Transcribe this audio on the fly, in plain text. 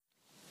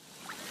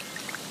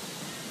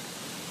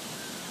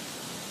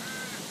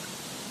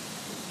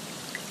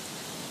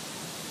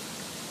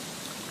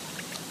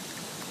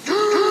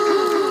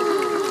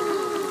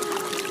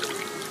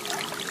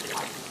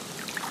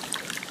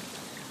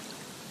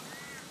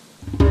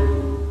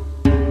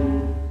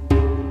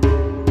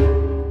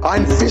I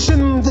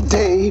envision the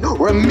day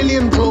where 1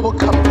 million global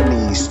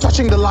companies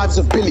touching the lives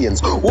of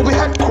billions will be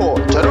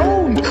headquartered and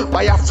owned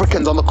by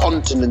Africans on the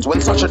continent. When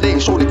such a day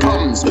surely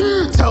comes,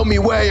 tell me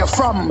where you're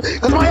from,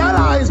 cause my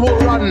allies will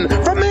run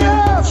from the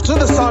earth to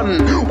the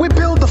sun. We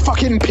build the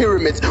fucking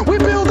pyramids, we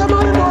build the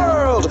modern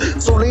world.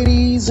 So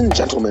ladies and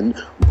gentlemen,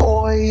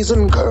 boys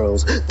and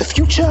girls, the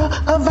future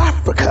of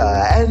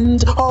Africa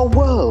and our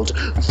world,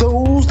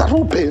 those that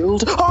will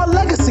build our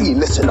legacy,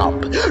 listen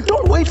up.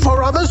 Don't wait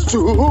for others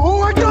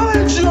to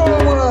acknowledge your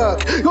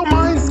work, your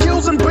mind,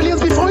 skills and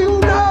brilliance before you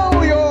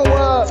know your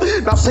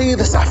worth. Now say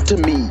this after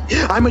me.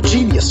 I'm a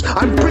genius,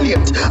 I'm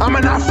brilliant, I'm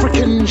an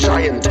African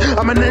giant,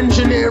 I'm an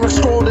engineer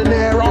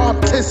extraordinaire,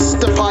 artist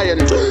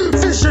defiant,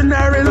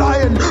 visionary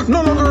lion.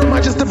 No longer am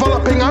I just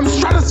developing, I'm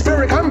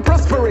stratospheric, I'm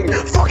prospering.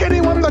 Fuck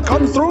anyone that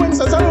comes through and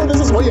says, oh, this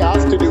is what you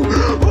have to do.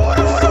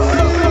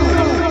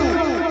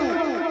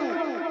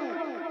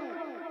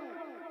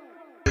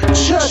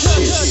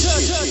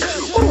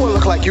 Churches. What do I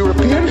look like,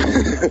 European?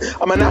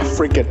 I'm an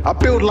African. I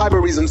build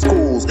libraries and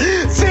schools.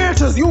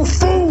 Theaters, you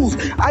fools!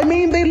 I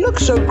mean, they look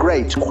so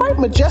great, quite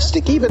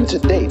majestic even to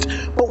date.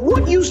 But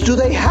what use do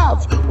they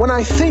have when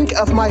I think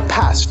of my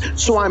past?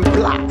 So I'm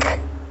black.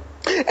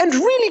 And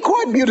really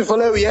quite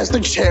beautiful, oh yes, the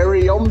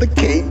cherry on the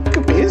cake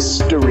of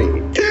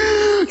history.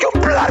 You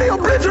bloody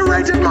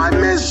obliterated my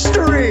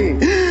mystery!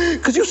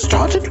 Cause you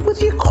started with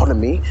the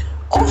economy,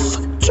 off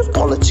to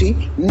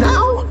polity,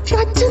 now the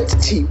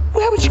identity.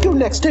 Where would you go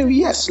next? Oh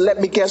yes, let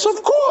me guess.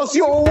 Of course,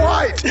 you're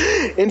white,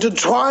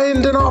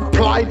 intertwined in our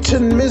plight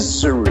and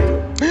misery.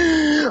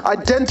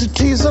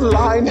 Identities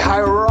aligned,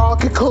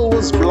 hierarchical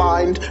was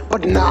blind,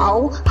 but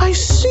now I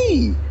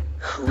see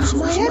who's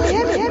my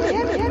enemy.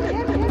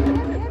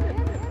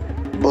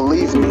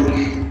 Believe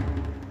me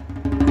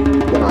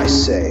when I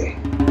say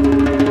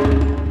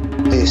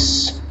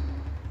this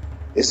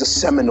is a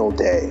seminal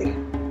day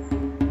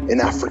in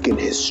African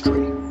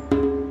history.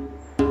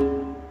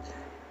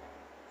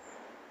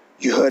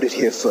 You heard it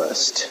here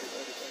first.